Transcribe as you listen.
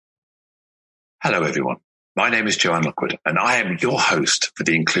Hello, everyone. My name is Joanne Lockwood, and I am your host for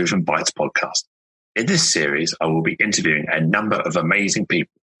the Inclusion Bites podcast. In this series, I will be interviewing a number of amazing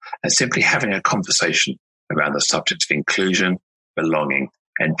people and simply having a conversation around the subject of inclusion, belonging,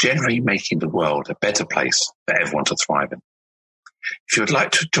 and generally making the world a better place for everyone to thrive in. If you would like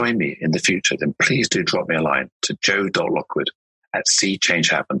to join me in the future, then please do drop me a line to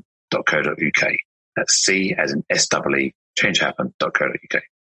joe.lockwood@seechangehappen.co.uk. That's C as in SEE, changehappen.co.uk.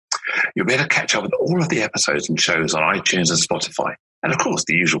 You'll be able to catch up with all of the episodes and shows on iTunes and Spotify, and of course,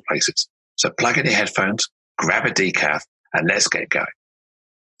 the usual places. So plug in your headphones, grab a decaf, and let's get going.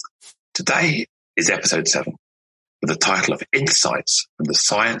 Today is episode 7, with the title of Insights from the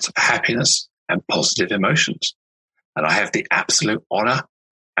Science of Happiness and Positive Emotions. And I have the absolute honor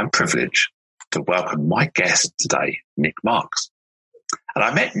and privilege to welcome my guest today, Nick Marks. And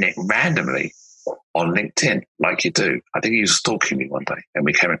I met Nick randomly on LinkedIn, like you do. I think he was stalking me one day, and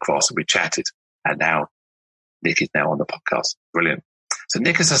we came across and we chatted. And now Nick is now on the podcast. Brilliant. So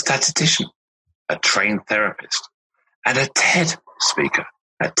Nick is a statistician, a trained therapist, and a TED speaker.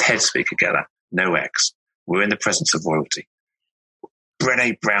 Get that? No X. We're in the presence of royalty.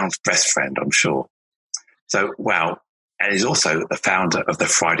 Brené Brown's best friend, I'm sure. So, wow. And he's also the founder of the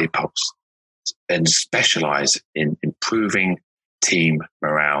Friday Pulse and specialize in improving team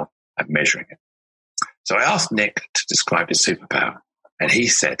morale and measuring it. So I asked Nick to describe his superpower, and he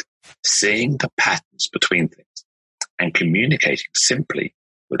said, seeing the patterns between things and communicating simply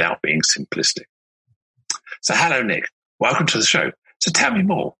without being simplistic. So hello, Nick. Welcome to the show. So tell me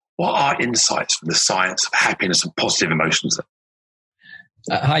more. What are insights from the science of happiness and positive emotions?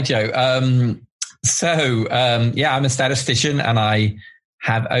 Hi, Joe. I'm a statistician, and I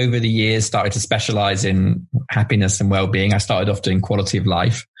have over the years started to specialize in happiness and well-being. I started off doing quality of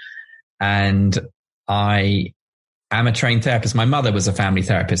life, and I am a trained therapist. My mother was a family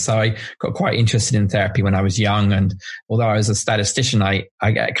therapist, so I got quite interested in therapy when I was young. And although I was a statistician, I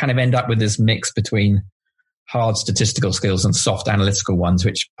kind of end up with this mix between hard statistical skills and soft analytical ones,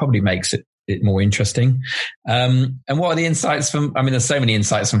 which probably makes it more interesting. And what are the insights from, there's so many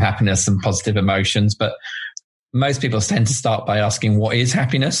insights from happiness and positive emotions, but most people tend to start by asking, what is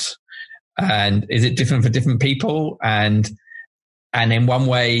happiness? And is it different for different people? And in one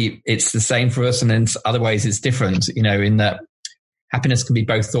way, it's the same for us, and in other ways, it's different, in that happiness can be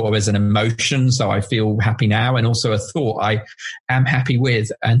both thought of as an emotion. So I feel happy now, and also a thought I am happy with.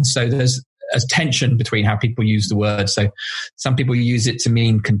 And so there's a tension between how people use the word. So some people use it to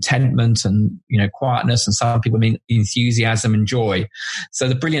mean contentment and, quietness, and some people mean enthusiasm and joy. So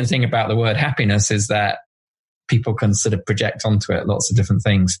the brilliant thing about the word happiness is that people can sort of project onto it lots of different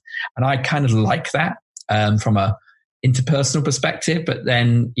things. And I kind of like that from a interpersonal perspective, but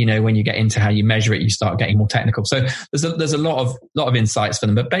then when you get into how you measure it, you start getting more technical. So there's a lot of insights for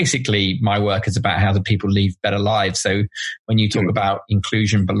them, but basically my work is about how do people live better lives. So when you talk about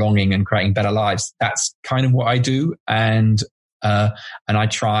inclusion, belonging, and creating better lives, that's kind of what I do, and I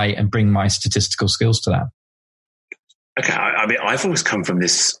try and bring my statistical skills to that. Okay, I've always come from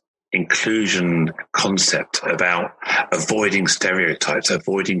this inclusion concept about avoiding stereotypes,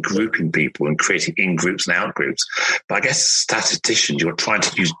 avoiding grouping people and creating in-groups and out-groups. But I guess statisticians, you're trying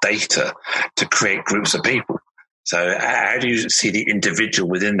to use data to create groups of people. So how do you see the individual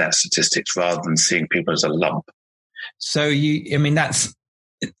within that statistics rather than seeing people as a lump? So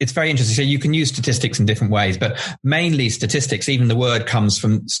it's very interesting. So you can use statistics in different ways, but mainly statistics, even the word comes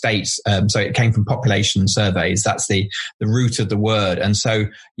from states. So it came from population surveys. That's the root of the word. And so,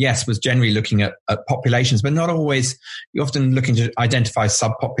 yes, was generally looking at populations, but not always. You're often looking to identify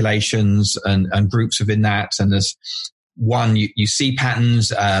subpopulations and groups within that. And there's one, you see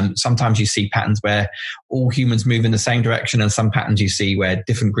patterns. Sometimes you see patterns where all humans move in the same direction, and some patterns you see where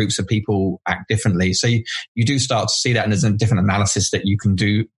different groups of people act differently. So you do start to see that, and there's a different analysis that you can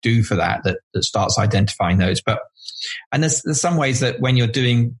do for that starts identifying those. And there's some ways that when you're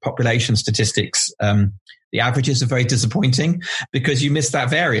doing population statistics, the averages are very disappointing because you miss that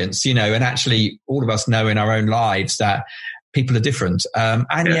variance, and actually all of us know in our own lives that people are different, and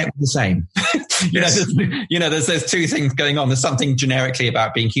yet we're the same. There's two things going on. There's something generically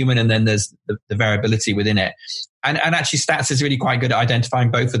about being human, and then there's the variability within it. And actually, stats is really quite good at identifying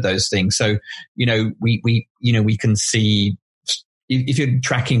both of those things. So, we can see if you're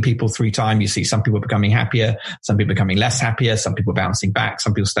tracking people through time, you see some people becoming happier, some people becoming less happier, some people bouncing back,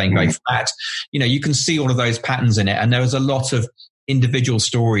 some people staying very flat. You can see all of those patterns in it, and there is a lot of individual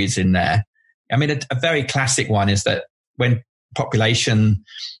stories in there. A very classic one is that when population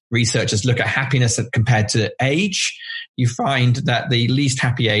researchers look at happiness compared to age, you find that the least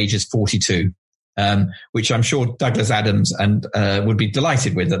happy age is 42. which I'm sure Douglas Adams and would be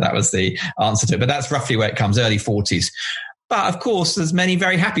delighted with that was the answer to it. But that's roughly where it comes, early 40s. But of course, there's many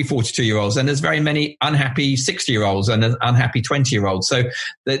very happy 42-year-olds, and there's very many unhappy 60-year-olds and unhappy 20-year-olds. So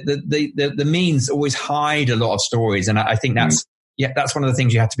the means always hide a lot of stories, and I think that's one of the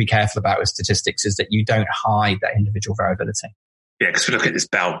things you have to be careful about with statistics, is that you don't hide that individual variability. Yeah, because we look at this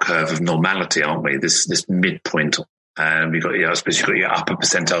bell curve of normality, aren't we? This midpoint, and we've got, I suppose you've got your upper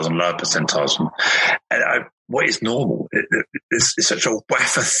percentiles and lower percentiles. And what is normal? It's such a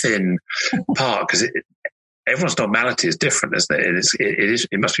wafer thin part, because everyone's normality is different, isn't it?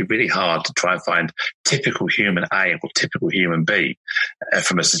 It must be really hard to try and find typical human A or typical human B.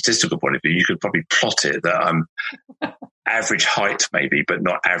 From a statistical point of view, you could probably plot it that I'm average height maybe, but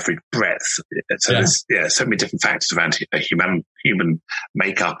not average breadth. So there's so many different factors around human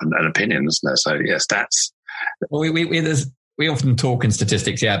makeup and opinion, isn't there? So stats. Well, we often talk in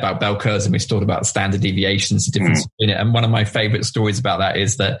statistics, about bell curves, and we've talked about standard deviations, the difference in it. And one of my favorite stories about that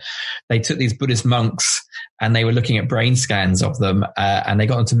is that they took these Buddhist monks and they were looking at brain scans of them, and they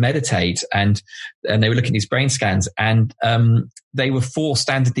got them to meditate, and they were looking at these brain scans, and they were 4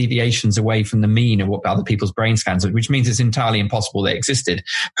 standard deviations away from the mean of what other people's brain scans are, which means it's entirely impossible they existed.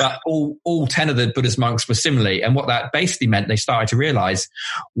 But all 10 of the Buddhist monks were similarly. And what that basically meant, they started to realize,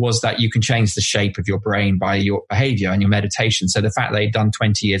 was that you can change the shape of your brain by your behavior and your meditation. So the fact they'd done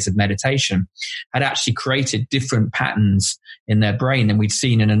 20 years of meditation had actually created different patterns in their brain than we'd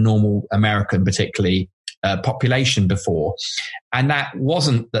seen in a normal American, particularly population before. And that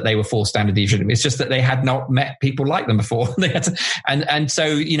wasn't that they were 4 standard deviations. It's just that they had not met people like them before. They had to, and so,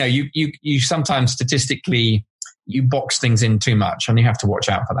 you sometimes statistically, you box things in too much, and you have to watch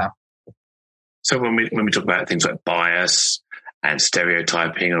out for that. So when we talk about things like bias and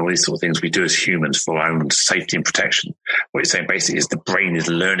stereotyping and all these sort of things we do as humans for our own safety and protection, what you're saying basically is the brain is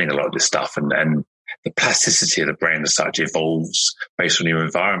learning a lot of this stuff, and the plasticity of the brain as such evolves based on your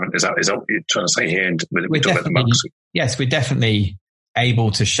environment. Is that what you're trying to say here? And we talk about the monks. Yes, we're definitely able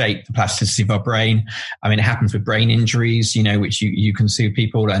to shape the plasticity of our brain. I mean, it happens with brain injuries, which you can see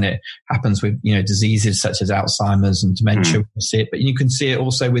people, and it happens with, diseases such as Alzheimer's and dementia. You can see it, but you can see it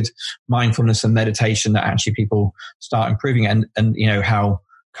also with mindfulness and meditation, that actually people start improving, and how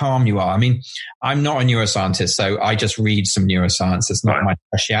calm you are. I mean, I'm not a neuroscientist, so I just read some neuroscience. It's not my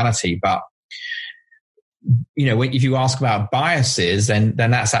speciality, but if you ask about biases, then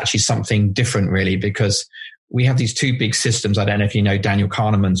that's actually something different, really, because we have these 2 big systems. I don't know if you know Daniel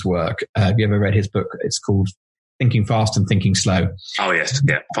Kahneman's work. Have you ever read his book? It's called Thinking Fast and Thinking Slow. Oh, yes.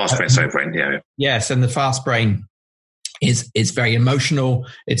 Yeah. Fast brain, slow brain. Yeah. Yes. And the fast brain is very emotional.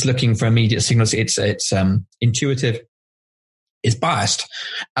 It's looking for immediate signals. It's intuitive. It's biased.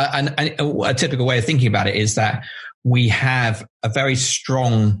 And a typical way of thinking about it is that we have a very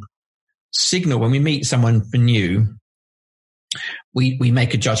strong signal when we meet someone new. We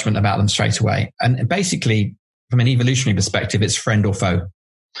make a judgment about them straight away. And basically, from an evolutionary perspective, it's friend or foe.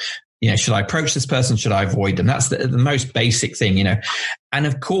 Should I approach this person? Should I avoid them? That's the most basic thing, And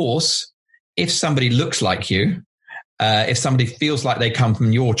of course, if somebody looks like you, if somebody feels like they come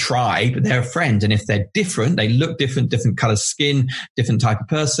from your tribe, they're a friend. And if they're different, they look different color skin, different type of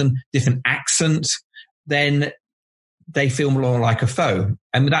person, different accent, then they feel more like a foe.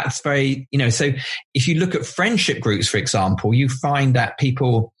 And that's very, so if you look at friendship groups, for example, you find that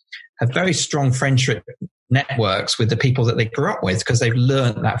people have very strong friendship networks with the people that they grew up with, because they've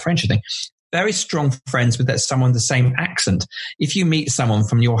learned that friendship thing. Very strong friends with someone the same accent. If you meet someone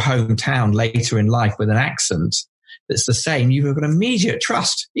from your hometown later in life with an accent that's the same, you've got immediate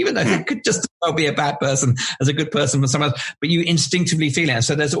trust, even though they could just as well be a bad person as a good person with someone else, but you instinctively feel it. And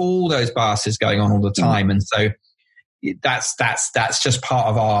so there's all those biases going on all the time. And so that's just part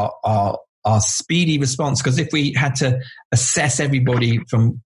of our speedy response. Because if we had to assess everybody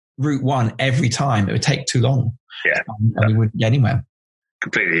from route 1 every time, it would take too long. Yeah. And we wouldn't get anywhere.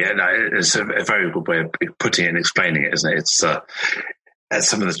 Completely. Yeah. No, it's a very good way of putting it and explaining it, isn't it? It's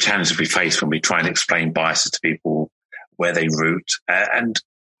some of the challenges we face when we try and explain biases to people, where they root. And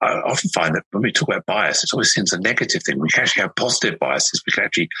I often find that when we talk about bias, it's always seen as a negative thing. We can actually have positive biases. We can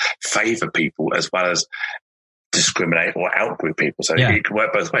actually favour people as well discriminate or outgroup people. So it can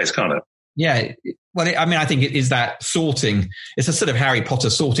work both ways, can't it? Yeah. Well, I think it is that sorting. It's a sort of Harry Potter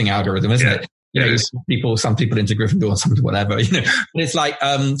sorting algorithm, isn't it? Some people into Gryffindor, some to whatever, But it's like,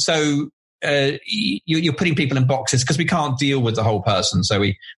 you're putting people in boxes because we can't deal with the whole person. So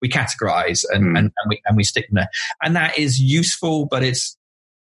we categorize and we stick them there. And that is useful, but it's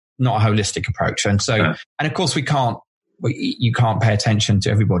not a holistic approach. And so, and of course you can't pay attention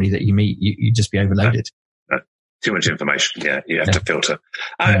to everybody that you meet. You just be overloaded. Too much information. Yeah. You have to filter.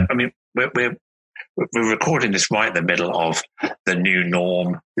 I mean, we're we're recording this right in the middle of the new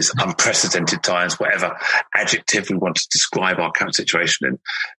norm, this unprecedented times, whatever adjective we want to describe our current situation in.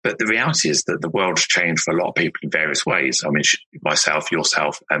 But the reality is that the world's changed for a lot of people in various ways. I mean, myself,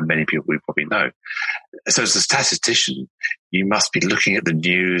 yourself, and many people we probably know. So as a statistician, you must be looking at the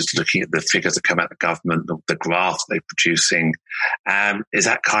news, looking at the figures that come out of the government, the graphs they're producing. Is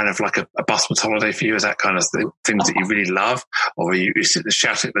that kind of like a busman's holiday for you? Is that kind of the things that you really love? Or are you sitting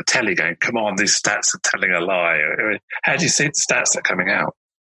shouting at the telly going, come on, these stats are telling a lie? How do you see the stats that are coming out?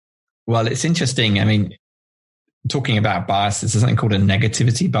 Well, it's interesting. I mean, talking about bias, there's something called a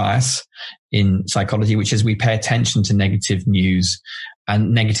negativity bias in psychology, which is we pay attention to negative news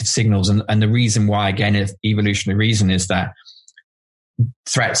and negative signals. And the reason why, again, evolutionary reason is that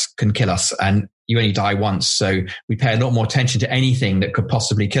threats can kill us and you only die once. So we pay a lot more attention to anything that could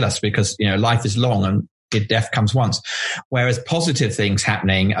possibly kill us because, life is long and death comes once. Whereas positive things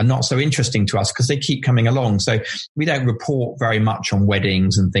happening are not so interesting to us because they keep coming along. So we don't report very much on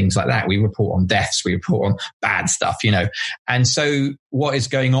weddings and things like that. We report on deaths. We report on bad stuff, And so what is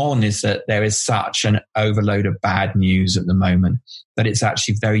going on is that there is such an overload of bad news at the moment that it's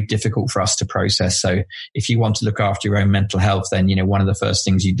actually very difficult for us to process. So if you want to look after your own mental health, then, one of the first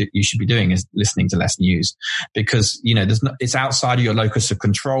things you should be doing is listening to less news because, it's outside of your locus of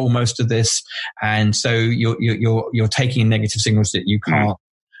control, most of this. And so you're taking negative signals that you can't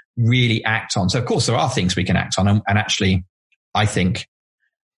really act on. So of course there are things we can act on. And actually, I think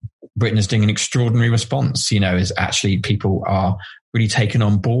Britain is doing an extraordinary response, is actually people are really taken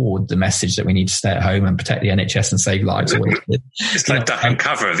on board the message that we need to stay at home and protect the NHS and save lives. It's like duck and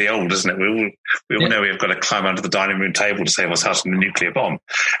cover of the old, isn't it? We all know we've got to climb under the dining room table to save ourselves from a nuclear bomb.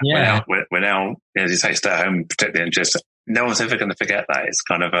 Yeah. We're now, as you say, stay at home and protect the NHS. No one's ever going to forget that. It's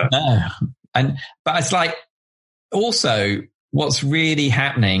kind of but it's like also what's really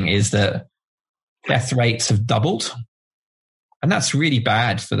happening is that death rates have doubled. And that's really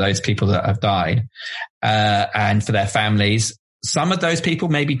bad for those people that have died and for their families. Some of those people,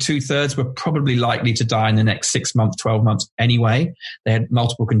 maybe 2/3, were probably likely to die in the next 6 months, 12 months anyway. They had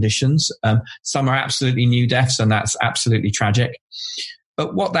multiple conditions. Some are absolutely new deaths, and that's absolutely tragic.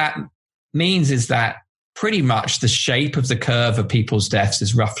 But what that means is that pretty much the shape of the curve of people's deaths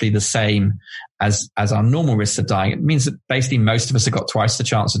is roughly the same as our normal risks of dying. It means that basically most of us have got twice the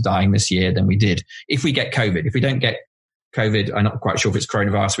chance of dying this year than we did if we get COVID. If we don't get COVID, I'm not quite sure if it's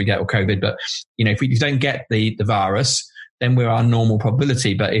coronavirus we get or COVID, but if we don't get the virus, then we're our normal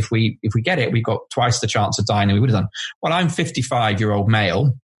probability. But if we get it, we've got twice the chance of dying than we would have done. Well, I'm 55-year-old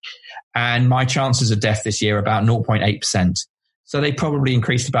male, and my chances of death this year are about 0.8%. So they probably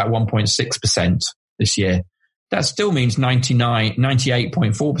increased about 1.6% this year. That still means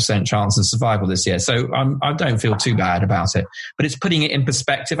 98.4% chance of survival this year. So I don't feel too bad about it. But it's putting it in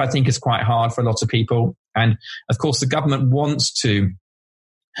perspective. I think it's quite hard for a lot of people. And of course, the government wants to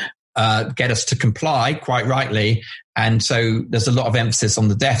get us to comply, quite rightly. And so there's a lot of emphasis on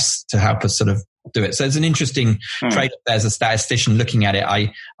the deaths to help us sort of do it. So it's an interesting trade-off there as a statistician looking at it.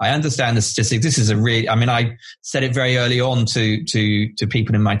 I understand the statistics. This is I said it very early on to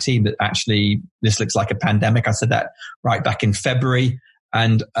people in my team that actually this looks like a pandemic. I said that right back in February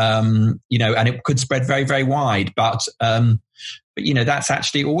and, and it could spread very, very wide. But that's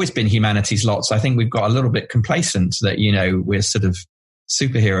actually always been humanity's lot. So I think we've got a little bit complacent that, we're sort of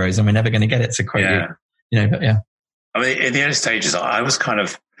superheroes and we're never going to get it to quote but yeah. I mean, in the early stages, I was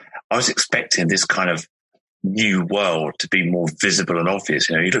expecting this kind of new world to be more visible and obvious.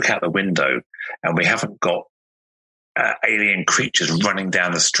 You look out the window and we haven't got alien creatures running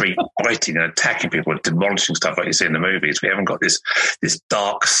down the street, biting and attacking people and demolishing stuff like you see in the movies. We haven't got this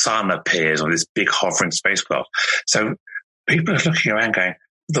dark sun appears or this big hovering spacecraft. So people are looking around going,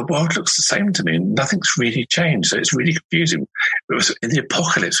 the world looks the same to me. Nothing's really changed. So it's really confusing. In the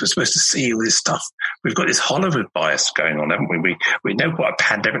apocalypse, we're supposed to see all this stuff. We've got this Hollywood bias going on, haven't we? We know what a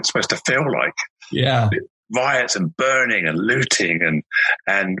pandemic's supposed to feel like. Yeah. Riots and burning and looting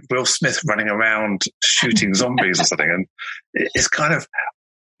and Will Smith running around shooting zombies or something. And it's kind of,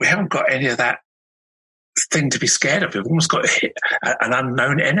 we haven't got any of that thing to be scared of. We've almost got an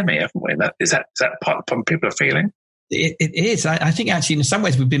unknown enemy, haven't we? Is that part of what people are feeling? It is. I think actually in some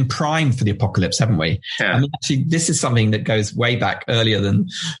ways we've been primed for the apocalypse, haven't we? Yeah. I mean, actually this is something that goes way back earlier than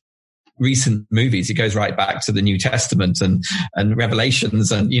recent movies. It goes right back to the New Testament and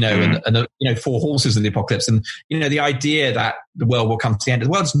Revelations and, and four horses of the apocalypse. And, the idea that the world will come to the end. The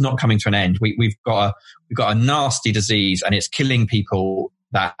world's not coming to an end. We've got a nasty disease and it's killing people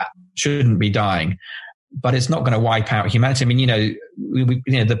that shouldn't be dying. But it's not going to wipe out humanity. I mean,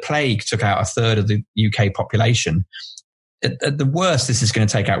 the plague took out 1/3 of the UK population. at the worst, this is going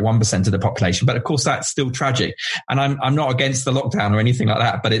to take out 1% of the population. But of course, that's still tragic. And I'm not against the lockdown or anything like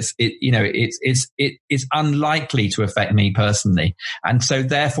that, but it's unlikely to affect me personally. And so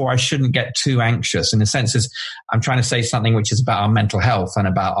therefore I shouldn't get too anxious in the sense as I'm trying to say something which is about our mental health and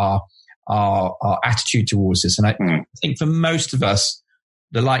about our attitude towards this. And I think for most of us,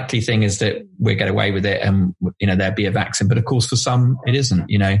 the likely thing is that we'll get away with it and, there'll be a vaccine. But of course, for some, it isn't,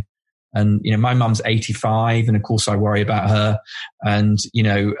 And, my mum's 85 and of course I worry about her and,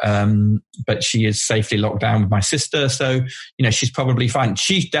 but she is safely locked down with my sister. So, she's probably fine.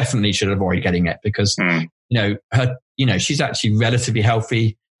 She definitely should avoid getting it because, she's actually relatively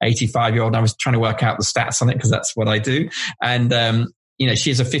healthy, 85-year-old. I was trying to work out the stats on it because that's what I do. And,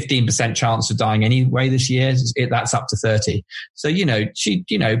 she has a 15% chance of dying anyway this year. That's up to 30. So,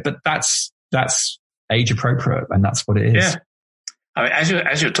 but that's age appropriate and that's what it is. Yeah. I mean,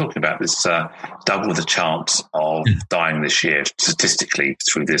 as you're talking about this, double the chance of dying this year statistically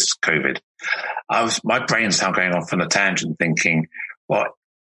through this COVID, my brain's now going off on a tangent thinking, well,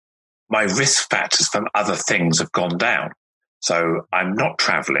 my risk factors from other things have gone down. So I'm not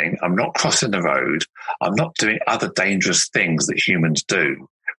traveling, I'm not crossing the road, I'm not doing other dangerous things that humans do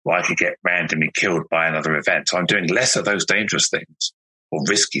where I could get randomly killed by another event. So I'm doing less of those dangerous things or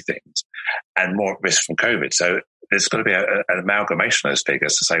risky things and more at risk from COVID. So there's got to be an amalgamation of those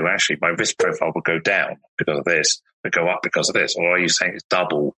figures to say, well, actually, my risk profile will go down because of this, but go up because of this. Or are you saying it's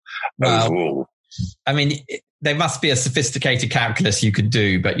double overall? I mean, there must be a sophisticated calculus you could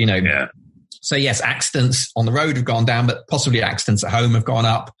do, but, Yeah. So yes, accidents on the road have gone down, but possibly accidents at home have gone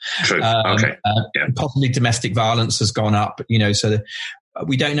up. True. Okay. Possibly domestic violence has gone up, so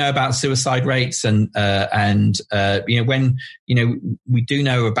we don't know about suicide rates and when, we do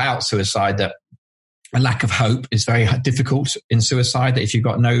know about suicide that a lack of hope is very difficult in suicide. That if you've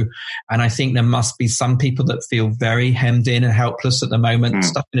got and I think there must be some people that feel very hemmed in and helpless at the moment,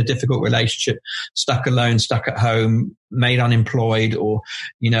 stuck in a difficult relationship, stuck alone, stuck at home, made unemployed, or,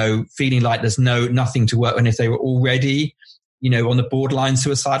 feeling like there's nothing to work. And if they were already, on the borderline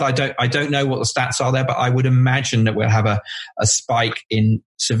suicide, I don't know what the stats are there, but I would imagine that we'll have a spike in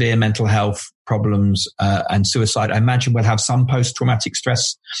severe mental health problems and suicide. I imagine we'll have some post-traumatic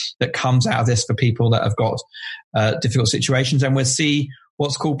stress that comes out of this for people that have got difficult situations, and we'll see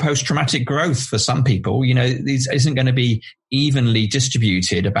what's called post-traumatic growth for some people. This isn't going to be evenly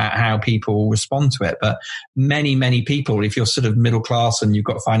distributed about how people respond to it, but many, many people, if you're sort of middle class and you've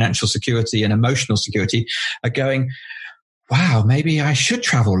got financial security and emotional security, are going, wow, maybe I should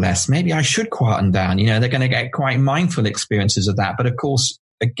travel less. Maybe I should quieten down. They're going to get quite mindful experiences of that. But of course,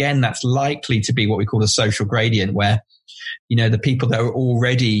 again, that's likely to be what we call a social gradient where, the people that are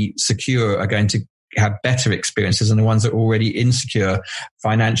already secure are going to have better experiences and the ones that are already insecure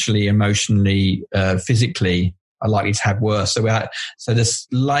financially, emotionally, physically are likely to have worse. So there's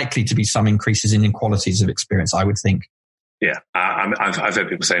likely to be some increases in inequalities of experience, I would think. Yeah, I've heard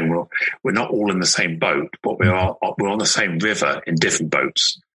people saying, well, we're not all in the same boat, but we're on the same river in different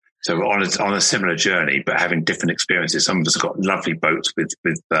boats. So we're on a similar journey, but having different experiences. Some of us have got lovely boats with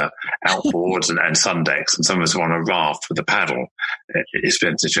outboards and sun decks, and some of us are on a raft with a paddle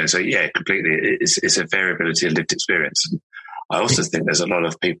experience. So yeah, completely, it's a variability of lived experience. And I also think there's a lot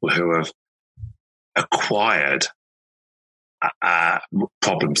of people who have acquired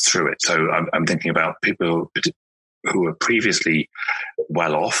problems through it. So I'm thinking about people who were previously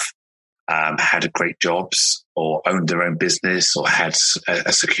well off, had great jobs or owned their own business or had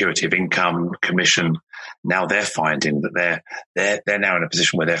a security of income, commission. Now they're finding that they're now in a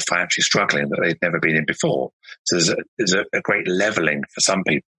position where they're financially struggling that they've never been in before. So there's a great leveling for some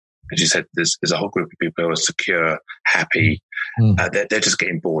people. As you said, there's a whole group of people who are secure, happy. They're just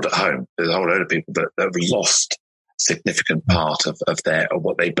getting bored at home. There's a whole load of people that have lost significant part of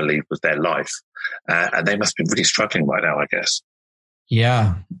what they believe was their life. And they must be really struggling right now, I guess.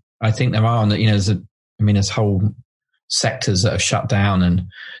 Yeah, I think there are. And, there's whole sectors that have shut down, and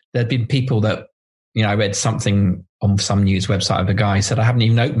there've been people that, I read something on some news website of a guy who said, I haven't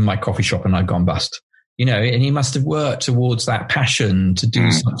even opened my coffee shop and I've gone bust. And he must have worked towards that passion to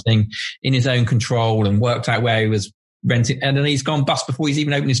do something in his own control and worked out where he was renting, and then he's gone bust before he's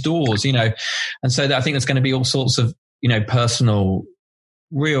even opened his doors, And so I think there's going to be all sorts of, personal,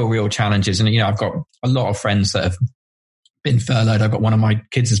 real challenges. And, I've got a lot of friends that have been furloughed. I've got one of my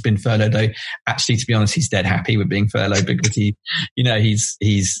kids has been furloughed, though. Actually, to be honest, he's dead happy with being furloughed because he's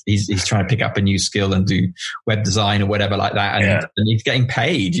trying to pick up a new skill and do web design or whatever like that. And he's getting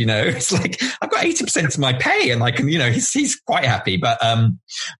paid, It's like, I've got 80% of my pay and I can, he's quite happy. But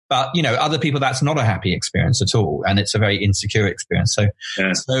other people, that's not a happy experience at all. And it's a very insecure experience. So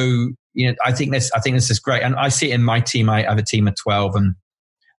I think this is great. And I see it in my team. I have a team of 12, and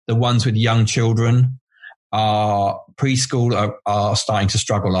the ones with young children are preschool are starting to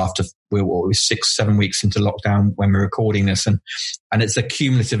struggle after we're 6-7 weeks into lockdown when we're recording this. And it's a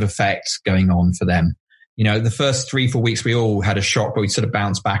cumulative effect going on for them. The first 3-4 weeks we all had a shock, but we sort of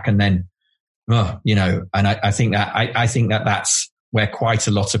bounced back, and then, and I think that that's where quite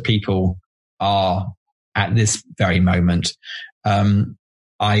a lot of people are at this very moment. So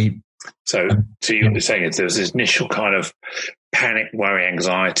you're saying there's this initial kind of panic, worry,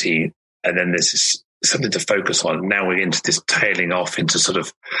 anxiety, and then there's something to focus on. Now we're into this tailing off into sort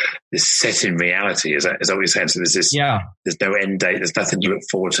of this set in reality. Is that what you're saying? So there's this, there's no end date. There's nothing to look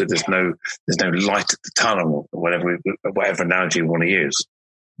forward to. There's no light at the tunnel, or whatever analogy you want to use.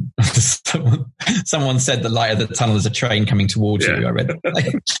 Someone said the light of the tunnel is a train coming towards you. I read.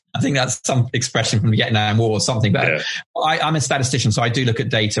 I think that's some expression from the Vietnam War or something. But I'm a statistician, so I do look at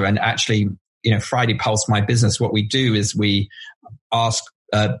data. And actually, Friday Pulse, my business, what we do is we ask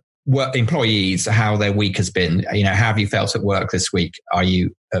employees how their week has been. How have you felt at work this week? Are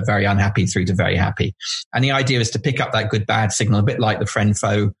you very unhappy through to very happy? And the idea is to pick up that good bad signal, a bit like the friend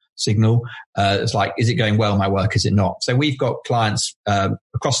foe signal. It's like, is it going well, my work? Is it not? So we've got clients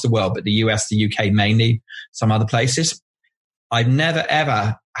across the world, but the US, the UK mainly, some other places. I've never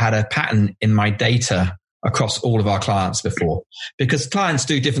ever had a pattern in my data across all of our clients before, because clients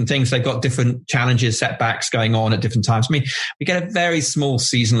do different things. They've got different challenges, setbacks going on at different times. We get a very small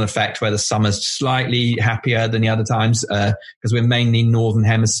seasonal effect where the summer's slightly happier than the other times, because we're mainly Northern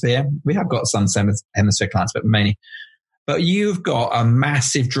Hemisphere. We have got some Hemisphere clients, but mainly. But you've got a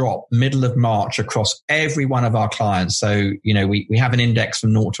massive drop middle of March across every one of our clients. So, we have an index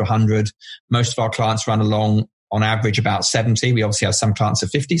from 0 to 100. Most of our clients run along on average about 70. We obviously have some clients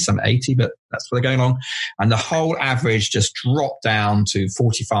at 50, some at 80, but that's where they're going along. And the whole average just dropped down to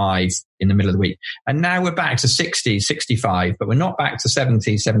 45 in the middle of the week. And now we're back to 60, 65, but we're not back to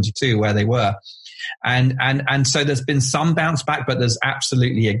 70, 72 where they were. And so there's been some bounce back, but there's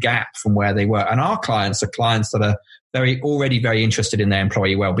absolutely a gap from where they were. And our clients are clients that are already very interested in their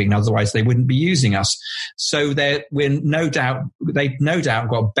employee well-being. Otherwise, they wouldn't be using us. So they've no doubt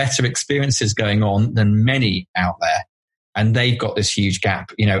got better experiences going on than many out there. And they've got this huge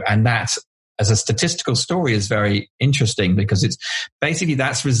gap, and that as a statistical story is very interesting, because it's basically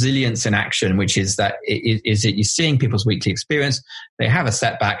that's resilience in action, which is that you're seeing people's weekly experience. They have a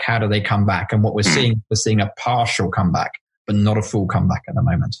setback. How do they come back? And what we're seeing a partial comeback, but not a full comeback at the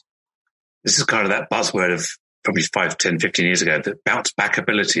moment. This is kind of that buzzword of probably 5, 10, 15 years ago, the bounce back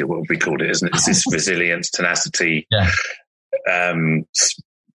ability, what we called it, isn't it? It's this resilience, tenacity,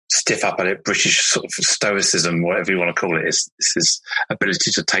 stiff upper lip, British sort of stoicism, whatever you want to call it. It's this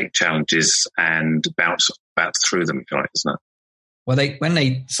ability to take challenges and bounce through them, if you like, isn't it? Well,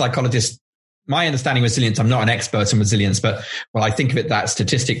 psychologists, my understanding of resilience, I'm not an expert in resilience, but I think of it that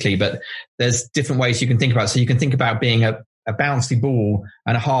statistically, but there's different ways you can think about it. So you can think about being a bouncy ball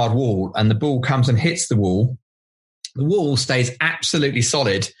and a hard wall, and the ball comes and hits the wall. The wall stays absolutely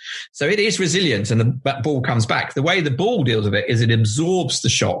solid. So it is resilient, and the ball comes back. The way the ball deals with it is it absorbs the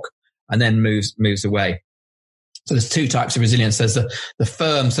shock and then moves away. So there's two types of resilience. There's the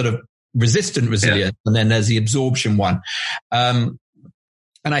firm sort of resistant resilience, and then there's the absorption one. And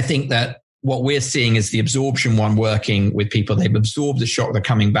I think that what we're seeing is the absorption one working with people. They've absorbed the shock, they're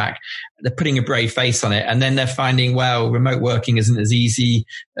coming back, they're putting a brave face on it. And then they're finding, well, remote working isn't as easy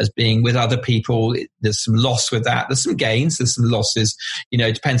as being with other people. There's some loss with that. There's some gains, there's some losses.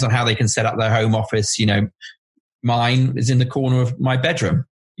 It depends on how they can set up their home office. Mine is in the corner of my bedroom,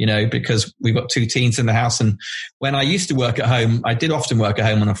 because we've got 2 teens in the house. And when I used to work at home, I did often work at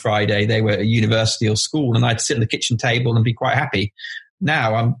home on a Friday. They were at university or school, and I'd sit at the kitchen table and be quite happy.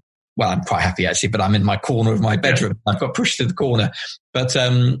 Now I'm quite happy actually, but I'm in my corner of my bedroom. I've got pushed to the corner. But,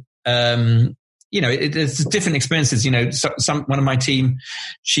 there's different experiences. One of my team,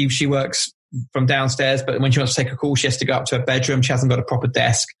 she works from downstairs, but when she wants to take a call, she has to go up to her bedroom. She hasn't got a proper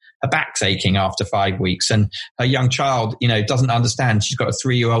desk. Her back's aching after 5 weeks, and her young child, doesn't understand. She's got a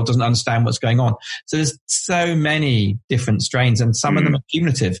 3-year-old, doesn't understand what's going on. So there's so many different strains, and some of them are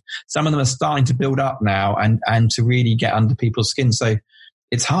cumulative. Some of them are starting to build up now and to really get under people's skin. So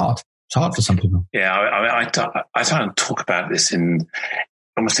it's hard. It's hard for some people. Yeah, I try and talk about this in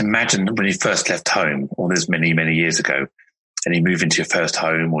almost imagine when you first left home, all this many, many years ago, and you move into your first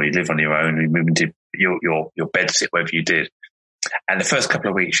home, or you live on your own, and you move into your bed sit, whatever you did. And the first couple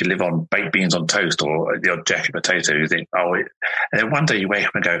of weeks you live on baked beans on toast or the odd jacket potato. You think, and then one day you wake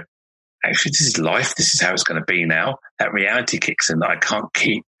up and go, actually, this is life. This is how it's going to be now. That reality kicks in that I can't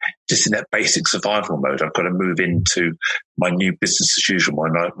keep just in that basic survival mode. I've got to move into my new business as usual,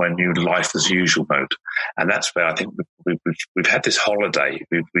 my new life as usual mode. And that's where I think we've had this holiday.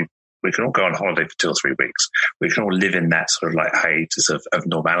 We can all go on holiday for 2 or 3 weeks. We can all live in that sort of like hiatus of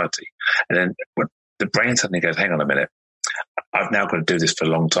normality. And then when the brain suddenly goes, hang on a minute, I've now got to do this for a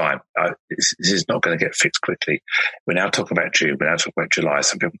long time. This is not going to get fixed quickly. We're now talking about June. We're now talking about July.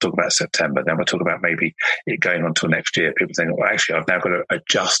 Some people talk about September. Then we're talking about maybe it going on till next year. People think, well, actually, I've now got to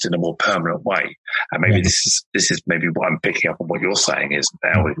adjust in a more permanent way. And maybe this is maybe what I'm picking up on what you're saying is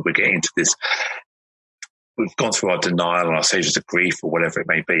now we're getting into this. We've gone through our denial and our stages of grief or whatever it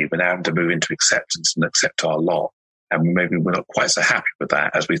may be. We're now having to move into acceptance and accept our lot. And maybe we're not quite so happy with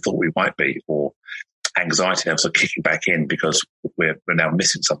that as we thought we might be, or anxiety levels are kicking back in because we're now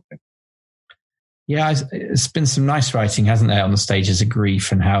missing something. Yeah, it's been some nice writing, hasn't there, on the stages of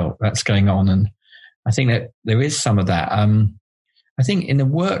grief and how that's going on. And I think that there is some of that. I think in the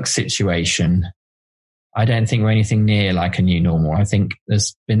work situation, I don't think we're anything near like a new normal. I think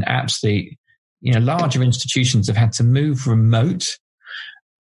there's been absolutely, larger institutions have had to move remote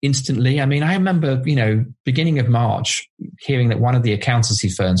instantly. I mean, I remember, beginning of March, hearing that one of the accountancy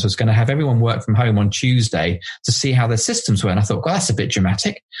firms was going to have everyone work from home on Tuesday to see how their systems were. And I thought, well, that's a bit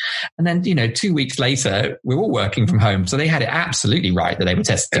dramatic. And then, 2 weeks later, we're all working from home. So they had it absolutely right that they were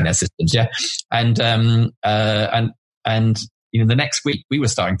testing their systems. Yeah. And the next week we were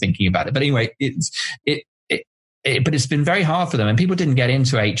starting thinking about it. But anyway, but it's been very hard for them, and people didn't get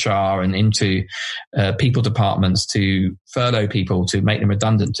into HR and into people departments to furlough people, to make them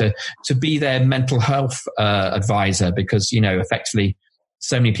redundant, to be their mental health advisor, because effectively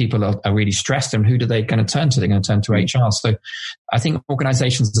so many people are really stressed, and who are they going to turn to? They're going to turn to HR. So I think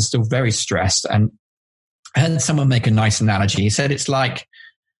organizations are still very stressed. And I heard someone make a nice analogy. He said it's like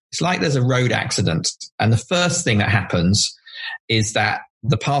there's a road accident, and the first thing that happens is that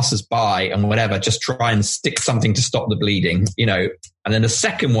the passers-by and whatever just try and stick something to stop the bleeding, and then the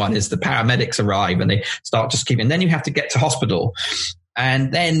second one is the paramedics arrive and they start just keeping, and then you have to get to hospital.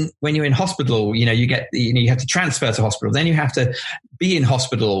 And then when you're in hospital, you have to transfer to hospital. Then you have to be in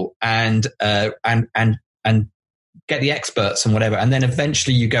hospital and get the experts and whatever. And then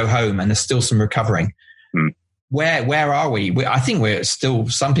eventually you go home and there's still some recovering. Where are we? I think we're still,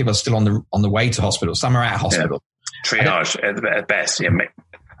 some people are still on the way to hospital. Some are at hospital. Yeah. Triage at best,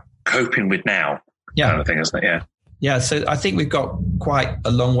 coping with now kind of thing, isn't it? Yeah. Yeah, so I think we've got quite a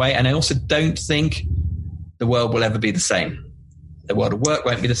long way, and I also don't think the world will ever be the same. The world of work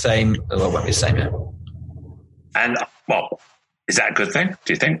won't be the same. The world won't be the same. Yeah. And, well, is that a good thing,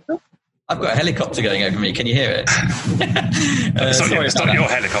 do you think? I've got a helicopter going over me. Can you hear it? It's not your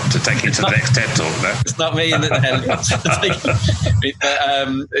helicopter taking you to the next TED Talk, no? It's not me in the helicopter.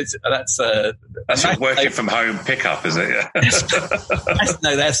 That's your working from home pickup, is it?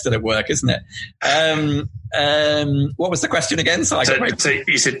 No, they're still at work, isn't it? What was the question again? So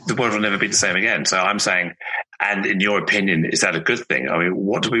you said the world will never be the same again. So I'm saying, and in your opinion, is that a good thing? I mean,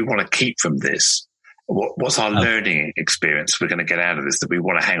 what do we want to keep from this? What's our learning experience we're going to get out of this that we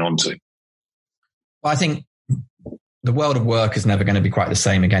want to hang on to? Well, I think the world of work is never going to be quite the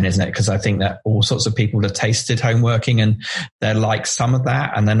same again, isn't it? Because I think that all sorts of people have tasted home working and they're like some of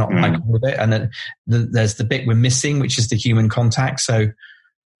that and they're not like all of it. And then there's the bit we're missing, which is the human contact. So,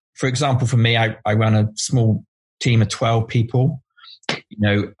 for example, for me, I run a small team of 12 people.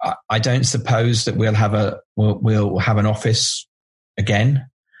 I don't suppose that we'll have an office again.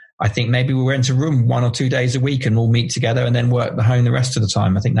 I think maybe we'll rent a room 1 or 2 days a week and we'll meet together and then work at home the rest of the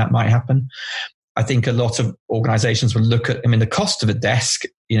time. I think that might happen. I think a lot of organizations will look at, the cost of a desk,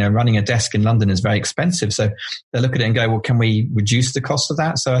 running a desk in London is very expensive. So they'll look at it and go, well, can we reduce the cost of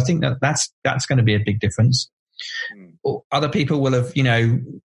that? So I think that's going to be a big difference. Other people will have,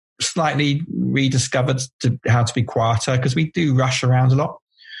 slightly rediscovered how to be quieter, because we do rush around a lot.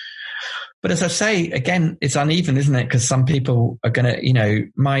 But as I say, again, it's uneven, isn't it? Because some people are going to,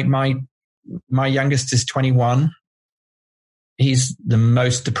 my youngest is 21. He's the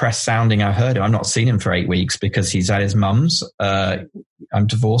most depressed sounding I've heard him. I've not seen him for 8 weeks because he's at his mum's. I'm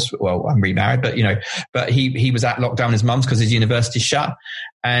divorced. Well, I'm remarried, but he was at lockdown at his mum's because his university's shut.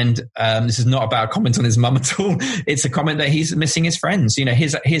 And this is not about a comment on his mum at all. It's a comment that he's missing his friends.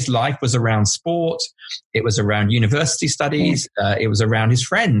 His life was around sport. It was around university studies. It was around his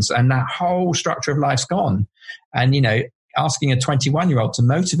friends, and that whole structure of life's gone. And, asking a 21-year-old to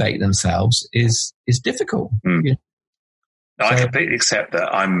motivate themselves is difficult. I completely accept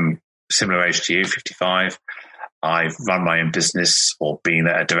that. I'm similar age to you, 55. I've run my own business or been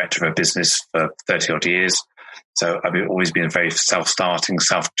a director of a business for 30 odd years. So I've always been a very self-starting,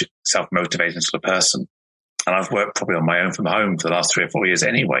 self-motivating sort of person. And I've worked probably on my own from home for the last 3 or 4 years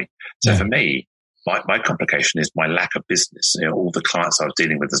anyway. So for me, my complication is my lack of business. All the clients I was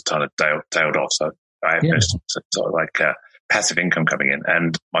dealing with has kind of tailed off. So I have no sort of like passive income coming in,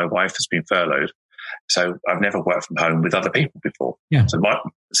 and my wife has been furloughed. So I've never worked from home with other people before. Yeah.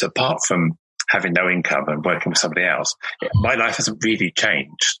 So apart from having no income and working with somebody else, my life hasn't really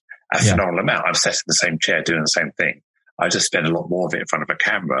changed a phenomenal amount. I'm sat in the same chair doing the same thing. I just spend a lot more of it in front of a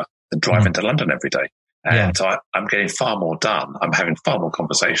camera than driving to London every day. And so I'm getting far more done. I'm having far more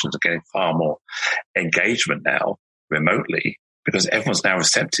conversations and getting far more engagement now remotely because everyone's now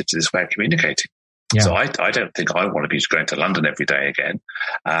receptive to this way of communicating. Yeah. So I don't think I want to be going to London every day again.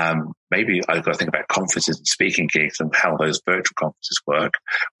 Maybe I've got to think about conferences and speaking gigs and how those virtual conferences work,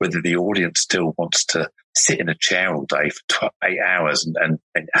 whether the audience still wants to sit in a chair all day for 8 hours and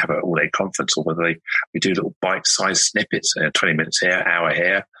have an all-day conference, or whether we do little bite-sized snippets, 20 minutes here, hour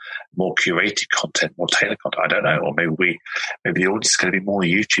here, more curated content, more tailored content. I don't know. Or maybe the audience is going to be more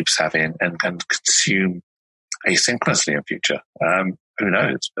YouTube savvy and consume asynchronously in future. Who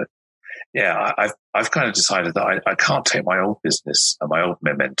knows? But yeah, I've kind of decided that I can't take my old business and my old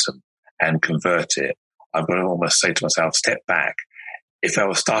momentum and convert it. I've got to almost say to myself, step back. If I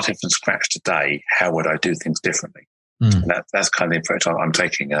was starting from scratch today, how would I do things differently? And that's kind of the approach I'm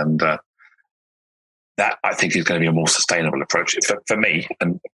taking. And that I think is going to be a more sustainable approach for me,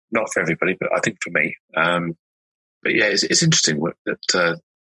 and not for everybody, but I think for me. But yeah, it's interesting that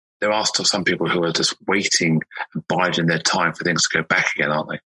there are still some people who are just waiting and biding their time for things to go back again, aren't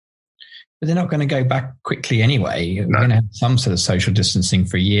they? But they're not going to go back quickly anyway. We're going to have some sort of social distancing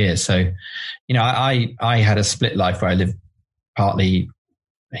for a year. So, I had a split life where I lived partly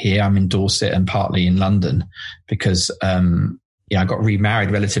here, I'm in Dorset, and partly in London because, I got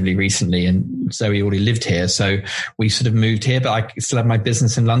remarried relatively recently and Zoe already lived here. So we sort of moved here, but I still have my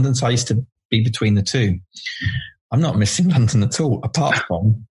business in London. So I used to be between the two. I'm not missing London at all, apart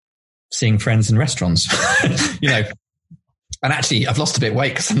from seeing friends in restaurants, And actually, I've lost a bit of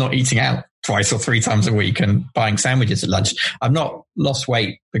weight because I'm not eating out 2 or 3 times a week and buying sandwiches at lunch. I've not lost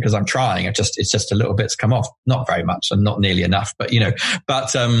weight because I'm trying. It's just a little bit's come off, not very much and not nearly enough, but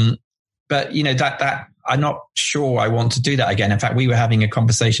that I'm not sure I want to do that again. In fact, we were having a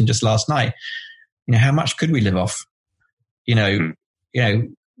conversation just last night. How much could we live off? We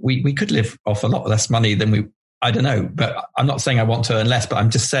could live off a lot less money than I don't know, but I'm not saying I want to earn less, but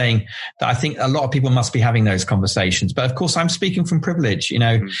I'm just saying that I think a lot of people must be having those conversations. But of course, I'm speaking from privilege,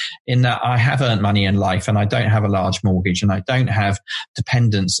 in that I have earned money in life and I don't have a large mortgage and I don't have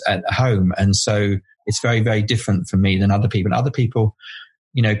dependents at home. And so it's very, very different for me than other people. And other people,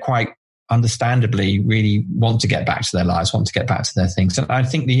 quite understandably really want to get back to their lives, want to get back to their things. And I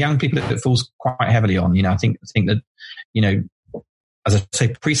think the young people it falls quite heavily on, I think that, as I say,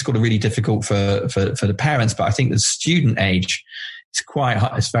 preschool are really difficult for the parents, but I think the student age, it's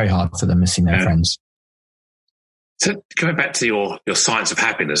very hard for them missing their friends. So going back to your science of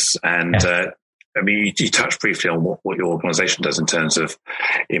happiness, and you touched briefly on what your organisation does in terms of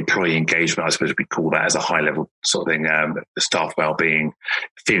employee engagement. I suppose we call that as a high level sort of thing, the staff well-being,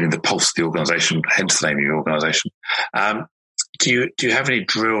 feeling the pulse of the organisation, hence the name of your organisation. Do you have any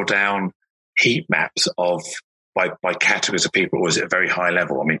drill down heat maps of by categories of people, or is it a very high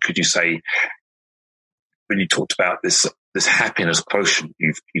level? I mean, could you say, when you talked about this happiness quotient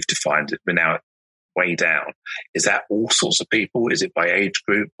you've defined it, but now way down, is that all sorts of people? Is it by age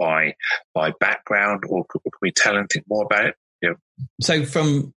group, by background, or could we tell anything more about it? So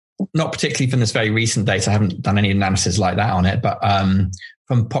not particularly from this very recent data, I haven't done any analysis like that on it, but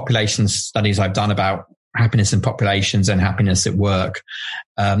from population studies I've done about happiness in populations and happiness at work,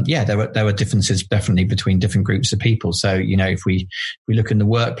 there were differences definitely between different groups of people. So, if we look in the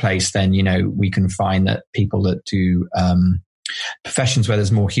workplace, then, we can find that people that do professions where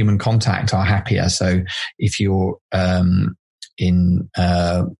there's more human contact are happier. So if you're in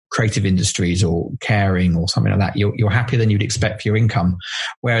creative industries or caring or something like that, you're happier than you'd expect for your income.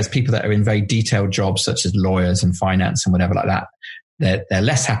 Whereas people that are in very detailed jobs such as lawyers and finance and whatever like that, they're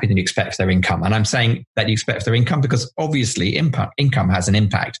less happy than you expect for their income. And I'm saying that you expect for their income because obviously income has an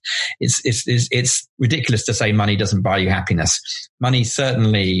impact. It's ridiculous to say money doesn't buy you happiness. Money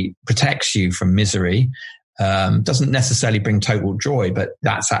certainly protects you from misery. Doesn't necessarily bring total joy, but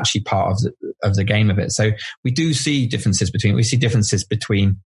that's actually part of the game of it. So we see differences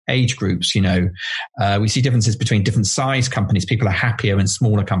between age groups, we see differences between different size companies. People are happier in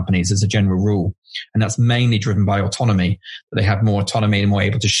smaller companies as a general rule. And that's mainly driven by autonomy, that they have more autonomy and more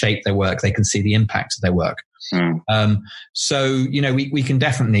able to shape their work. They can see the impact of their work. So, we can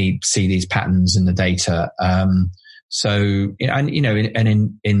definitely see these patterns in the data.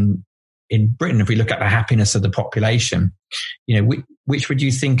 In Britain, if we look at the happiness of the population, we which would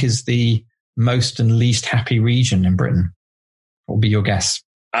you think is the most and least happy region in Britain? What would be your guess?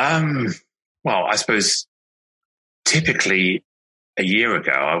 Well, I suppose typically a year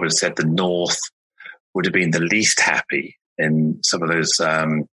ago, I would have said the North would have been the least happy in some of those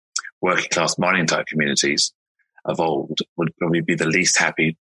working class mining type communities of old, would probably be the least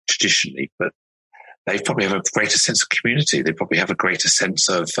happy traditionally, but they probably have a greater sense of community. They probably have a greater sense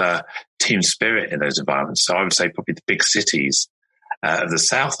of team spirit in those environments. So I would say probably the big cities of the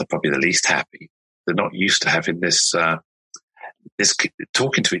South are probably the least happy. They're not used to having this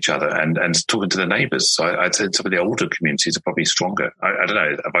talking to each other and talking to their neighbours. So I'd say some of the older communities are probably stronger. I don't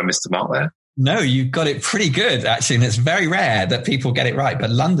know. Have I missed the mark there? No, you got it pretty good, actually. And it's very rare that people get it right.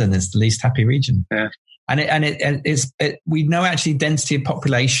 But London is the least happy region. Yeah. And we know actually density of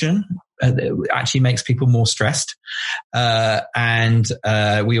population actually makes people more stressed. And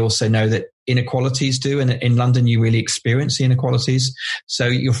we also know that inequalities do. And in London, you really experience the inequalities. So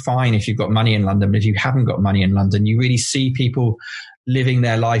you're fine if you've got money in London. But if you haven't got money in London, you really see people living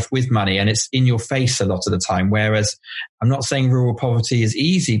their life with money, and it's in your face a lot of the time. Whereas I'm not saying rural poverty is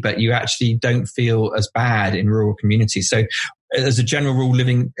easy, but you actually don't feel as bad in rural communities. So as a general rule,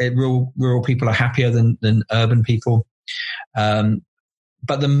 rural people are happier than urban people.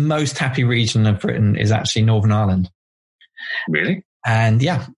 But the most happy region of Britain is actually Northern Ireland. Really? And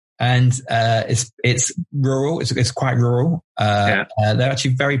yeah. And it's rural. It's quite rural. They're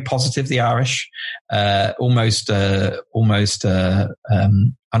actually very positive. The Irish, almost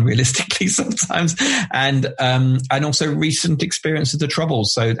unrealistically sometimes, and also recent experience of the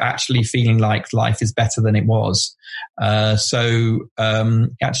Troubles. So actually feeling like life is better than it was. So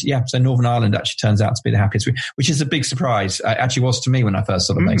Northern Ireland actually turns out to be the happiest, which is a big surprise. It actually was to me when I first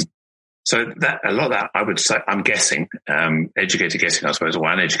saw the place. So a lot of that, I would say, I'm guessing, educated guessing, I suppose,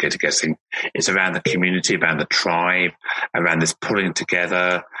 or uneducated guessing, is around the community, around the tribe, around this pulling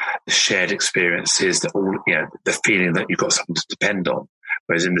together, the shared experiences, the feeling that you've got something to depend on.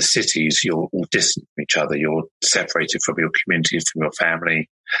 Whereas in the cities, you're all distant from each other. You're separated from your community, from your family.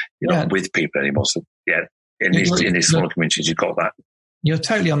 You're not with people anymore. So yeah, in these smaller communities, you've got that. You're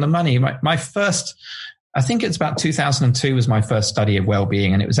totally on the money. My first, I think it's about 2002 was my first study of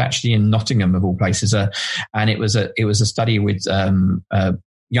well-being, and it was actually in Nottingham of all places. And it was a study with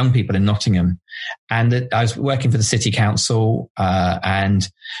young people in Nottingham, and I was working for the city council, and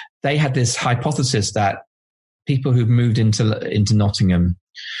they had this hypothesis that people who've moved into Nottingham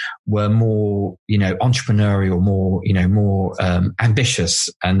were more, entrepreneurial, more ambitious,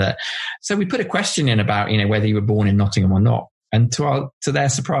 and so we put a question in about whether you were born in Nottingham or not, and to their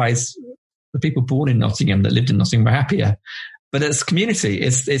surprise, the people born in Nottingham that lived in Nottingham were happier. But it's community.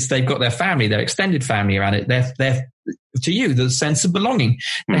 It's they've got their family, their extended family around it. They're to you, the sense of belonging.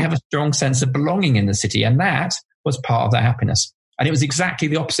 They have a strong sense of belonging in the city, and that was part of their happiness. And it was exactly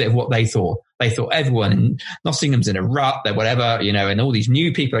the opposite of what they thought. They thought everyone in Nottingham's in a rut, they're whatever, and all these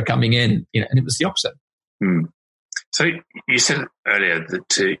new people are coming in, and it was the opposite. So you said earlier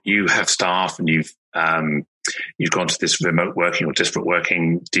that you have staff and you've gone to this remote working or disparate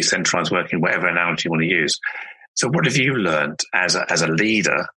working, decentralized working, whatever analogy you want to use. So what have you learned as a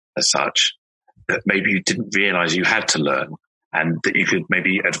leader as such that maybe you didn't realize you had to learn, and that you could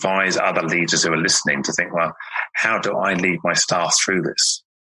maybe advise other leaders who are listening to think, well, how do I lead my staff through this?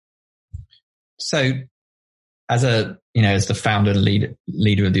 So as the founder and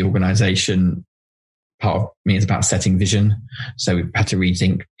leader of the organization, part of me is about setting vision. So we've had to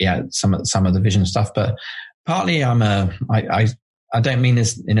rethink, some of the vision stuff, but partly I don't mean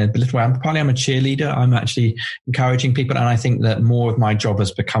this in a belittle way. Partly I'm a cheerleader. I'm actually encouraging people. And I think that more of my job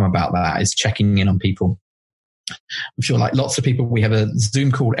has become about that, is checking in on people. I'm sure like lots of people, we have a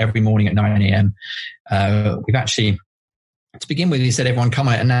Zoom call every morning at 9 a.m. We've actually, to begin with, we said everyone come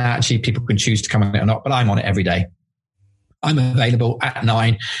on it, and now actually people can choose to come on it or not, but I'm on it every day. I'm available at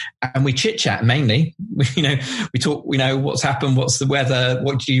 9, and we chit chat mainly. We talk, what's happened, what's the weather,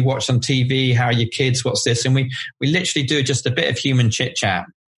 what do you watch on TV, how are your kids, what's this? And we literally do just a bit of human chit chat.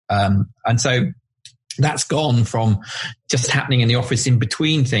 And so that's gone from just happening in the office in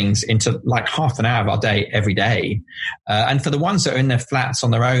between things into like half an hour of our day every day. And for the ones that are in their flats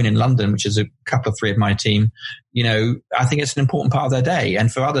on their own in London, which is a couple of three of my team, I think it's an important part of their day. And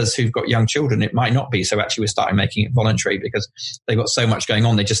for others who've got young children, it might not be. So actually we're starting making it voluntary because they've got so much going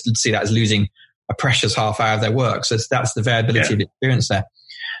on. They just see that as losing a precious half hour of their work. So that's the variability of experience there.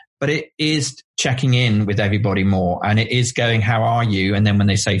 But it is checking in with everybody more, and it is going, how are you? And then when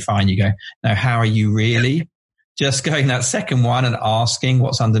they say fine, you go, no, how are you really? Just going that second one and asking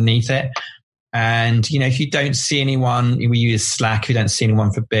what's underneath it. And, if you don't see anyone, we use Slack, if you don't see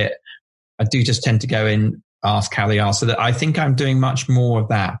anyone for a bit, I do just tend to go in ask how they are. So that I think I'm doing much more of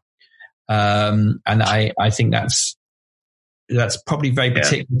that. And I think that's probably very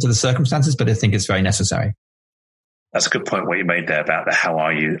particular to the circumstances, but I think it's very necessary. That's a good point what you made there about the how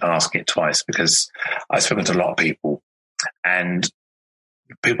are you, asking it twice, because I've spoken to a lot of people and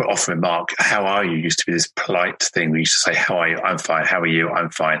people often remark, how are you used to be this polite thing. We used to say, how are you? I'm fine. How are you?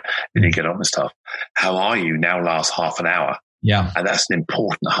 I'm fine. Then you get on with stuff. How are you now lasts half an hour. Yeah. And that's an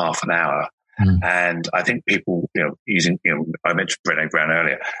important half an hour. And I think people, using, I mentioned Brené Brown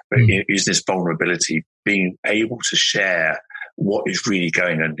earlier, but using this vulnerability, being able to share what is really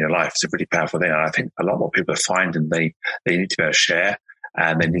going on in your life is a really powerful thing. And I think a lot more people are finding they need to be able to share,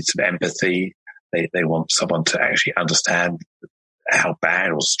 and they need some empathy. They want someone to actually understand how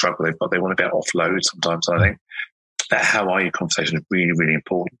bad or struggle they've got. They want to be able to offload sometimes. And I think that how are you conversation is really, really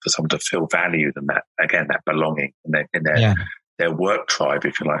important for someone to feel valued, and that, again, that belonging in their work tribe,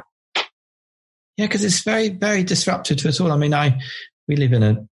 if you like. Yeah, because it's very, very disruptive to us all. I mean, we live in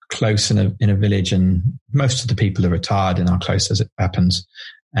a close in a village, and most of the people are retired in our close as it happens.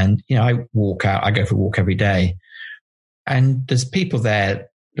 And, I walk out, I go for a walk every day, and there's people there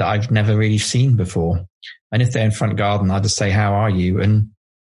that I've never really seen before. And if they're in front garden, I just say, how are you? And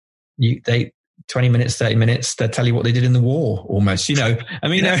they 20 minutes, 30 minutes, they'll tell you what they did in the war almost, I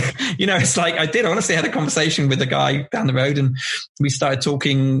mean, it's like I honestly had a conversation with a guy down the road, and we started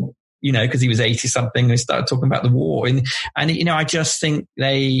talking, because he was 80 something, and we started talking about the war. And I just think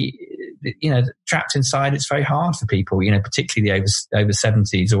they, trapped inside, it's very hard for people, particularly the over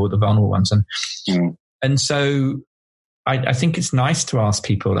 70s or the vulnerable ones. And so I think it's nice to ask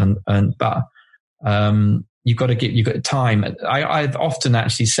people, but you've got time. I've often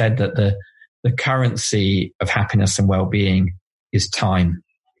actually said that the currency of happiness and well-being is time,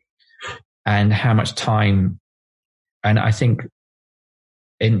 and how much time. And I think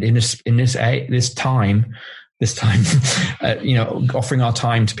in this time, offering our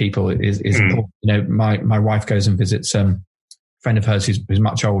time to people is important. My wife goes and visits a friend of hers who's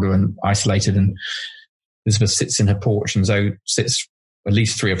much older and isolated, and Elizabeth sits in her porch, and Zoe sits at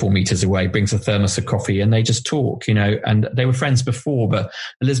least 3 or 4 meters away, brings a thermos of coffee, and they just talk, and they were friends before, but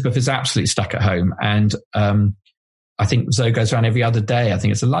Elizabeth is absolutely stuck at home. And I think Zoe goes around every other day. I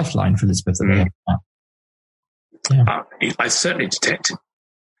think it's a lifeline for Elizabeth. I certainly detect,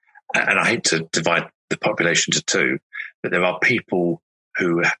 and I hate to divide the population to two, but there are people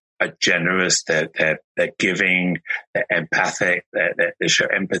who are generous, they're giving, they're empathic, they show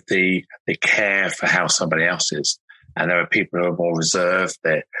empathy, they care for how somebody else is. And there are people who are more reserved,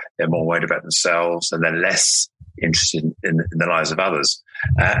 they're more worried about themselves, and they're less interested in the lives of others.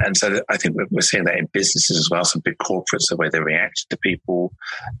 And so I think we're seeing that in businesses as well, some big corporates, the way they react to people,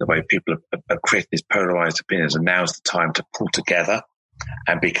 the way people are creating these polarized opinions. And now's the time to pull together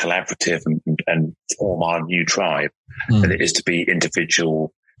and be collaborative and form our new tribe, than it is to be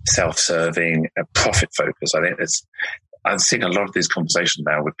individual, self-serving, and profit-focused. I think I'm seeing a lot of these conversations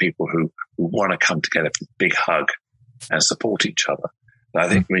now with people who want to come together for a big hug and support each other. And I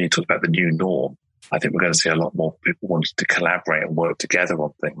think when you talk about the new norm, I think we're going to see a lot more people wanting to collaborate and work together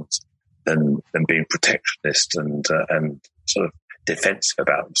on things than being protectionist and sort of defensive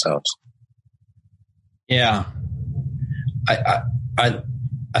about themselves. Yeah. I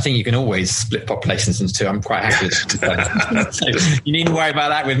think you can always split populations into two. I'm quite happy with that. So you needn't worry about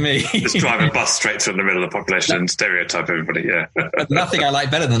that with me. Just drive a bus straight through the middle of the population and stereotype everybody, yeah. Nothing I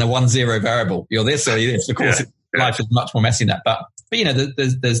like better than a 1-0 variable. You're this or you're this. Of course, life is much more messy than that. But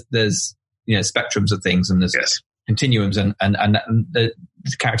there's spectrums of things, and there's continuums and the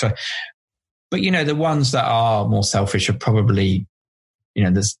character. But, the ones that are more selfish are probably,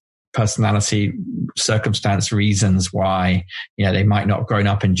 there's personality, circumstance, reasons why, they might not have grown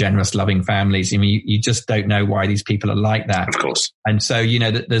up in generous, loving families. I mean, you just don't know why these people are like that. Of course. And so,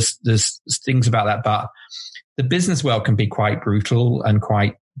 there's things about that, but the business world can be quite brutal and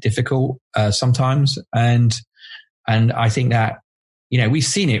quite difficult sometimes. And I think that, we've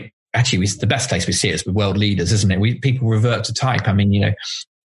seen it. Actually, the best place we see it is with world leaders, isn't it? People revert to type. I mean,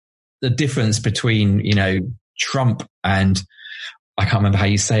 the difference between, Trump and, I can't remember how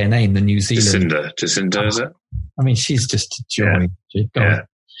you say her name, the New Zealand. Jacinda, is it? I mean, she's just a joy. Yeah.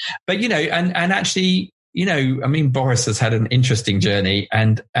 But, and actually, Boris has had an interesting journey,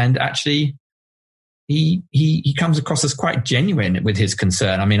 and actually he comes across as quite genuine with his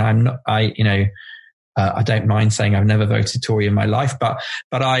concern. I mean, I don't mind saying I've never voted Tory in my life, but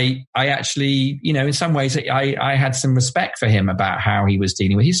I actually, in some ways I had some respect for him about how he was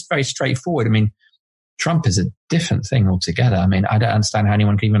dealing with. He's very straightforward. I mean, Trump is a different thing altogether. I mean, I don't understand how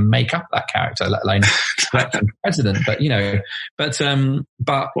anyone can even make up that character, let alone election president. But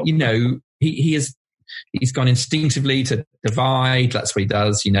he is. he's gone instinctively to divide. That's what he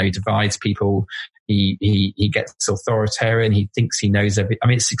does. You know, he divides people. He gets authoritarian. He thinks he knows everything. I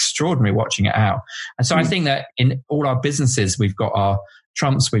mean, it's extraordinary watching it out. And so I think that in all our businesses, we've got our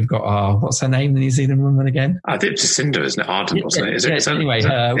Trumps, we've got our, what's her name, the New Zealand woman again? I think Jacinda, isn't it? Ardern, wasn't it? Is it? Anyway,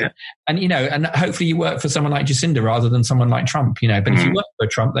 and you know, and hopefully you work for someone like Jacinda rather than someone like Trump, you know, but if you work for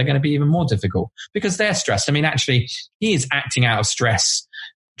Trump, they're going to be even more difficult because they're stressed. I mean, actually, he is acting out of stress,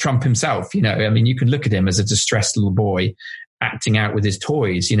 Trump himself, you know, I mean, you can look at him as a distressed little boy acting out with his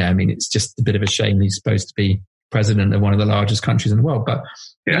toys, you know, I mean, it's just a bit of a shame he's supposed to be president of one of the largest countries in the world, but,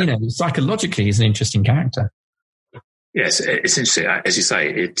 you know, psychologically he's an interesting character. Yes, it's interesting. As you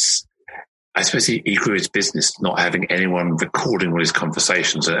say, I suppose he grew his business not having anyone recording all his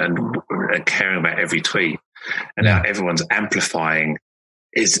conversations and caring about every tweet. And now everyone's amplifying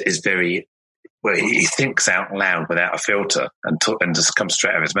is very, well, he thinks out loud without a filter and just comes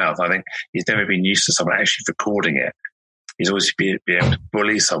straight out of his mouth. I think he's never been used to someone actually recording it. He's always been able to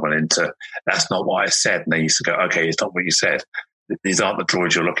bully someone into, that's not what I said. And they used to go, okay, it's not what you said. These aren't the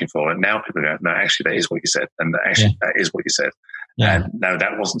droids you're looking for. And now people go, no, actually, that is what you said. And actually, that is what you said. Yeah. And no,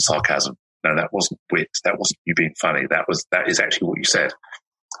 that wasn't sarcasm. No, that wasn't wit. That wasn't you being funny. That is actually what you said.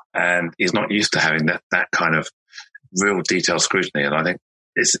 And he's not used to having that kind of real detailed scrutiny. And I think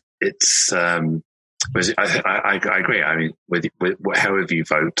I agree. I mean, with however you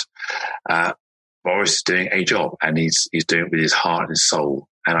vote, Boris is doing a job and he's doing it with his heart and his soul.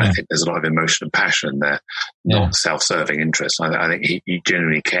 And I think there's a lot of emotion and passion in there, not self-serving interest. I think he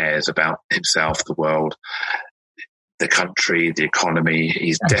genuinely cares about himself, the world, the country, the economy.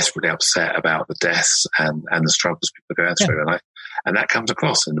 He's desperately upset about the deaths and the struggles people are going through. And that comes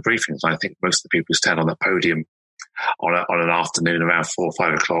across in the briefings. I think most of the people who stand on the podium on an afternoon around 4 or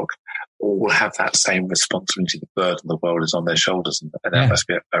 5 o'clock all will have that same responsibility. The burden of the world is on their shoulders. And that must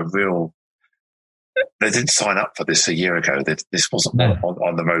be a real... They didn't sign up for this a year ago. This wasn't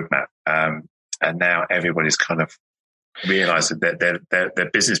on the roadmap. And now everybody's kind of realizing that their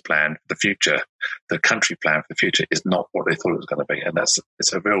business plan for the future, the country plan for the future is not what they thought it was going to be. And it's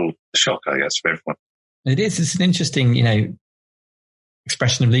a real shock, I guess, for everyone. It is. It's an interesting, you know,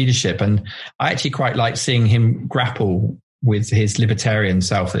 expression of leadership. And I actually quite like seeing him grapple with his libertarian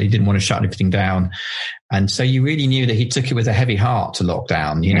self, that he didn't want to shut everything down. And so you really knew that he took it with a heavy heart to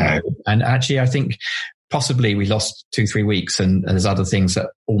lockdown, you know. And actually, I think possibly we lost 2-3 weeks and there's other things that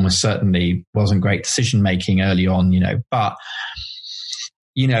almost certainly wasn't great decision making early on, you know. But,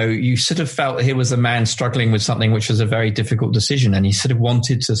 you know, you sort of felt he was a man struggling with something which was a very difficult decision. And he sort of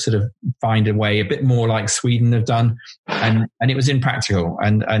wanted to sort of find a way a bit more like Sweden have done. And it was impractical.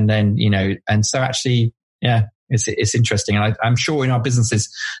 And then, you know, and so actually, it's interesting. And I'm sure in our businesses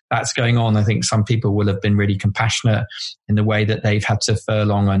that's going on. I think some people will have been really compassionate in the way that they've had to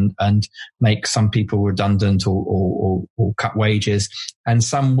furlong and make some people redundant or cut wages. And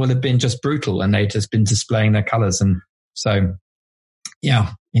some will have been just brutal and they've just been displaying their colours. And so,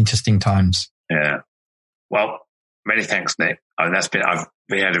 interesting times. Yeah. Well, many thanks, Nick.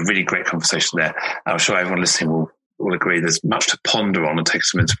 We had a really great conversation there. I'm sure everyone listening will agree there's much to ponder on and take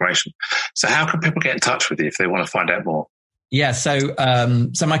some inspiration. So how can people get in touch with you if they want to find out more? Yeah, so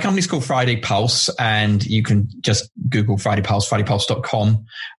my company's called Friday Pulse, and you can just Google Friday Pulse, fridaypulse.com.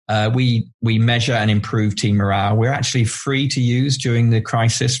 We measure and improve team morale. We're actually free to use during the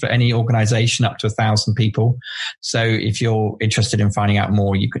crisis for any organization up to 1,000 people. So if you're interested in finding out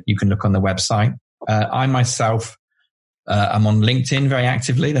more, you can look on the website. I myself, I'm on LinkedIn very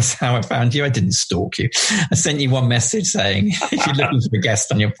actively. That's how I found you. I didn't stalk you. I sent you one message saying if you're looking for a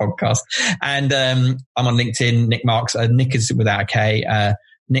guest on your podcast. And I'm on LinkedIn, Nick Marks. Nick is without a K.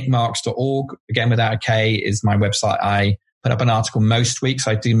 nickmarks.org, again without a K, is my website. I put up an article most weeks.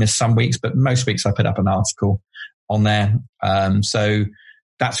 I do miss some weeks, but most weeks I put up an article on there. So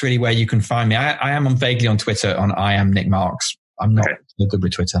that's really where you can find me. I am vaguely on Twitter on I am Nick Marks. I'm not good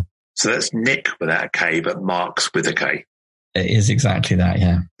with Twitter. So that's Nick without a K, but Marks with a K. It is exactly that,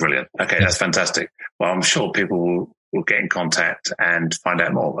 yeah. Brilliant. Okay, that's fantastic. Well, I'm sure people will get in contact and find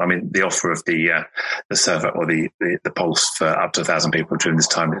out more. I mean, the offer of the server or the Pulse for up to 1,000 people during this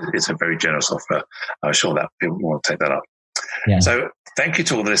time is a very generous offer. I'm sure that people want to take that up. Yeah. So thank you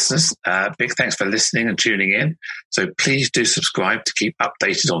to all the listeners. Big thanks for listening and tuning in. So please do subscribe to keep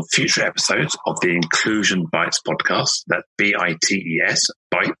updated on future episodes of the Inclusion Bites podcast. That's BITES,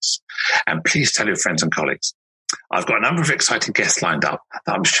 Bites. And please tell your friends and colleagues. I've got a number of exciting guests lined up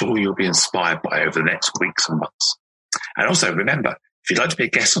that I'm sure you'll be inspired by over the next weeks and months. And also remember, if you'd like to be a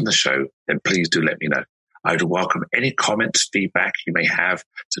guest on the show, then please do let me know. I would welcome any comments, feedback you may have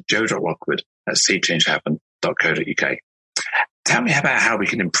to joe.rockwood@seechangehappen.co.uk. Tell me about how we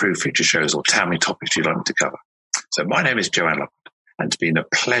can improve future shows, or tell me topics you'd like me to cover. So my name is Joanne Lockwood, and it's been a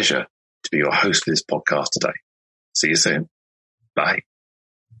pleasure to be your host for this podcast today. See you soon. Bye.